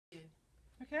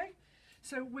Okay,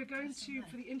 so we're going to,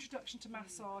 for the introduction to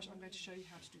massage, I'm going to show you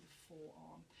how to do the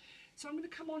forearm. So I'm going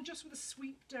to come on just with a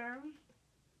sweep down,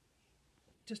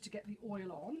 just to get the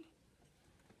oil on.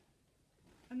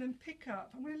 And then pick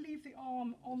up, I'm going to leave the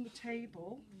arm on the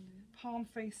table, palm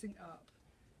facing up.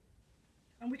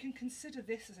 And we can consider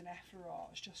this as an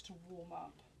effleurage just to warm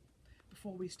up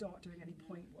before we start doing any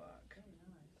point work.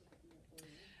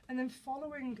 And then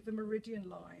following the meridian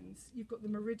lines, you've got the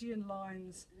meridian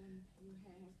lines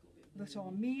that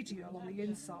are medial on the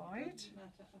inside,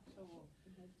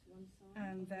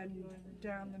 and then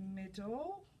down the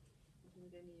middle,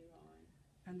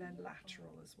 and then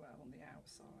lateral as well on the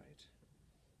outside.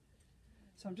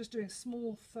 So I'm just doing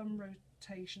small thumb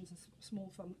rotations and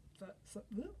small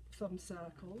thumb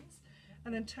circles,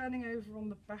 and then turning over on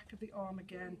the back of the arm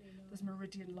again. There's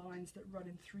meridian lines that run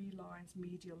in 3 lines,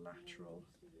 medial, lateral,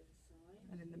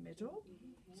 and in the middle.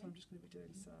 So I'm just going to be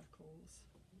doing circles.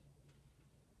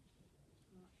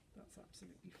 That's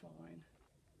absolutely fine.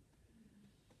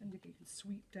 And you can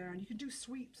sweep down. You can do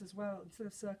sweeps as well. Instead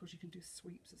of circles, you can do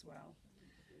sweeps as well.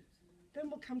 Then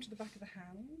we'll come to the back of the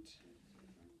hand,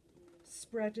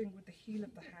 spreading with the heel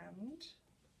of the hand.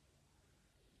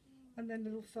 And then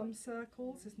little thumb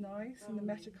circles is nice, and the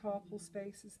metacarpal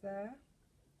space is there.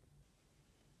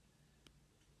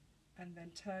 And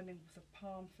then turning with the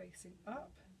palm facing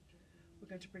up, we're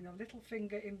going to bring a little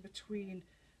finger in between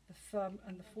the thumb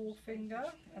and the forefinger,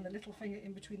 and the little finger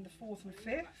in between the 4th and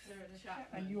 5th,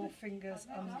 and your fingers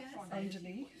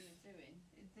underneath.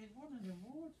 They've won an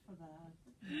award for that.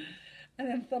 And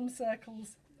then thumb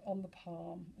circles on the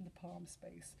palm, in the palm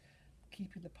space,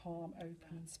 keeping the palm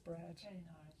open and spread. Very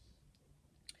nice.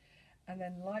 And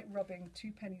then light rubbing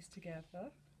 2 pennies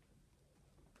together.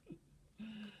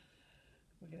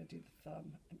 We're going to do the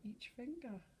thumb and each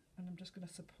finger, and I'm just going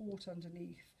to support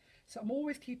underneath. So I'm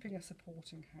always keeping a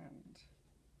supporting hand.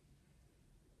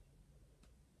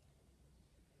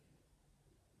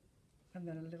 And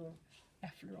then a little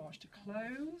effleurage to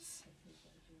close.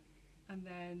 And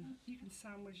then you can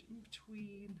sandwich in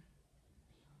between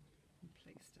and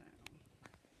place down.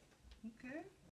 Okay.